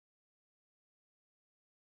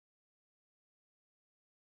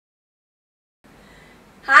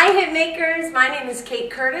Hi Hitmakers, my name is Kate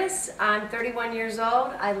Curtis. I'm 31 years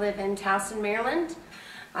old. I live in Towson, Maryland.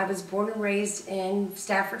 I was born and raised in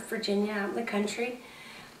Stafford, Virginia, out in the country.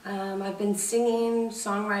 I've been singing,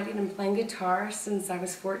 songwriting, and playing guitar since I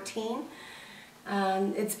was 14.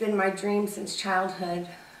 It's been my dream since childhood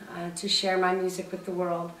to share my music with the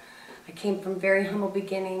world. I came from very humble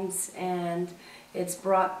beginnings, and it's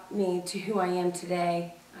brought me to who I am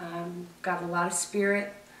today. Got a lot of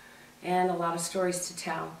spirit and a lot of stories to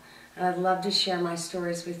tell. And I'd love to share my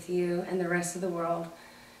stories with you and the rest of the world.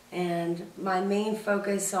 And my main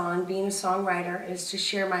focus on being a songwriter is to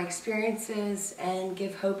share my experiences and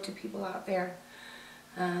give hope to people out there.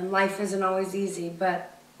 Life isn't always easy,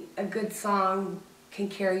 but a good song can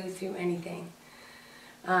carry you through anything.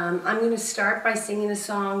 I'm going to start by singing a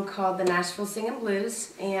song called the Nashville Singing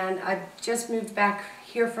Blues, and I just moved back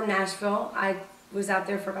here from Nashville. I was out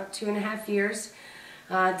there for about 2.5 years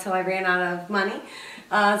until I ran out of money.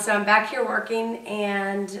 So I'm back here working,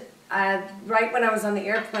 and right when I was on the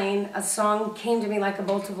airplane, a song came to me like a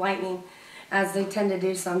bolt of lightning, as they tend to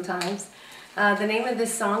do sometimes. The name of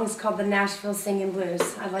this song is called the Nashville Singing Blues.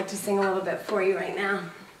 I'd like to sing a little bit for you right now.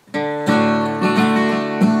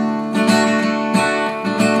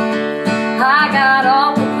 I got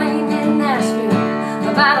off the plane in Nashville,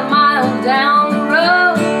 about a mile down the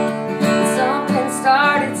road, and something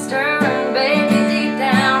started stirring, baby, deep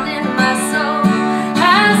down in my soul.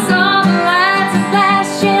 I saw the lights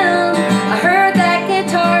flashing, I heard that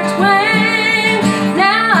guitar twang.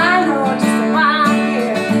 Now I know just why I'm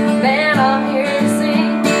here, man, I'm here to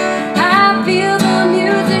sing. I feel the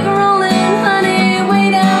music rolling, honey, way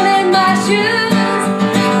down in my shoes.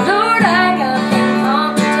 Lord, I got them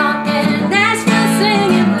honky-tonkin' Nashville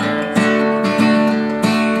singing blues.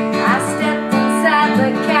 I stepped inside the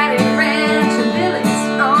Caddy Ranch and Billy's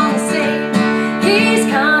on the stage. He's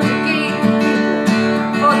congregating people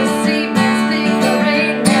for this evening's big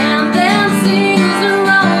parade. And them singers are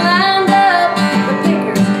all lined up, the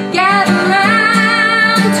pickers gather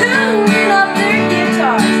round, tuning up their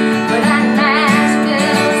guitars for that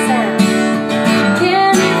Nashville sound.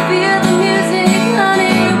 Can you feel the music,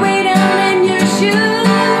 honey, way down in your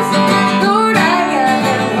shoes? Lord, I got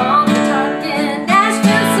them honky-tonkin'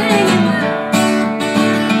 Nashville singing blues.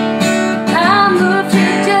 I moved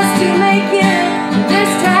here just to make it.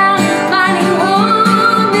 This town is mighty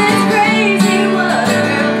home. It's crazy what a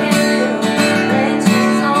girl can do when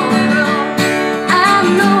she's on the road. I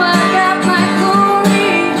know I've got my glory,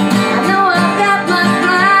 I know I've got my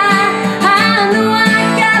pride, I know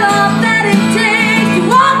I've got all that it takes to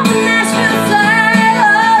walk the Nashville side.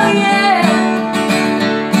 Oh yeah.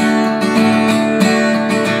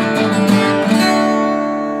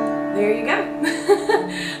 There you go.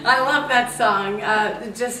 I love that song.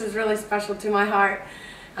 It just is really special to my heart,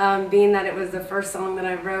 being that it was the first song that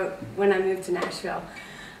I wrote when I moved to Nashville.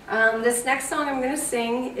 This next song I'm going to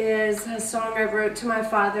sing is a song I wrote to my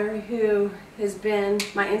father, who has been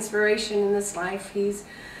my inspiration in this life. He's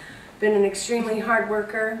been an extremely hard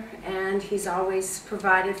worker, and he's always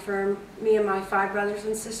provided for me and my 5 brothers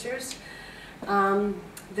and sisters.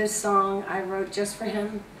 This song I wrote just for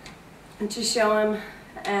him, and to show him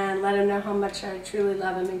and let him know how much I truly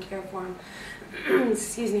love him and care for him.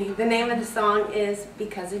 Excuse me. The name of the song is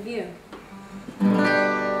Because of You.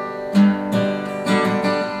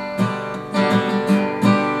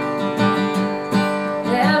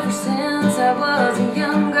 Ever since I was a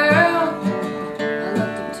young girl, I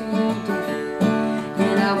looked up to you, dear,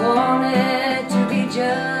 and I wanted to be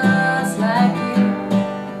just like you.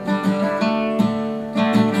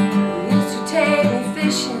 You used to take me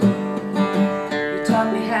fishing, you taught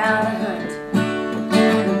me how to hunt.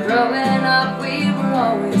 And growing up we were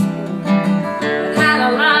always poor, but had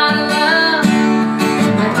a lot of love.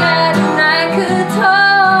 My dad and I could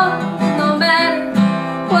talk, no matter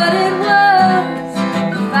what it was.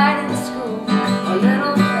 Fight in school or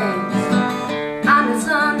little things I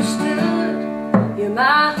misunderstood. Yeah,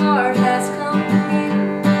 my heart has come from you,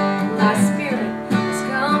 my spirit has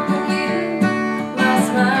come from you, my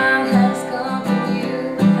smile has come from you.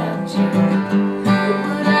 Without you, what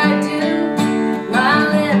would I do? My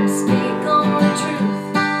lips speak only truth,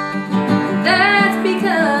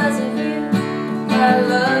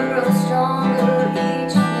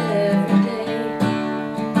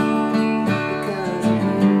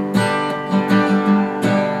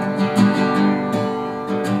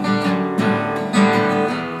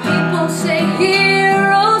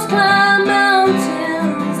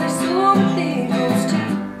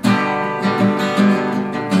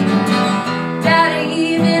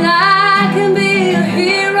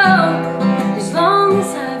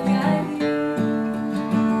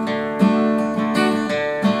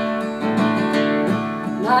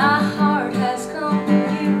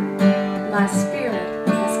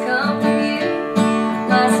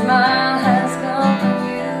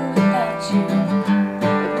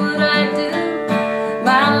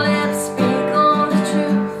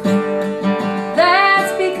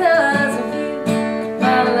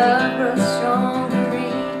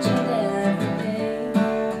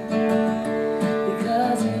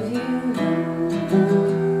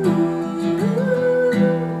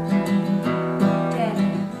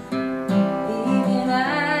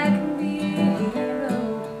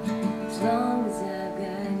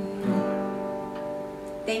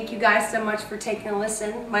 thank you guys so much for taking a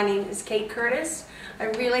listen. My name is Kate Curtis. I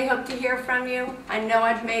really hope to hear from you. I know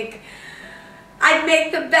I'd make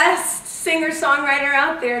the best singer-songwriter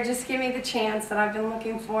out there. Just give me the chance that I've been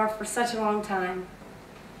looking for such a long time.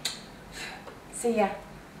 See ya.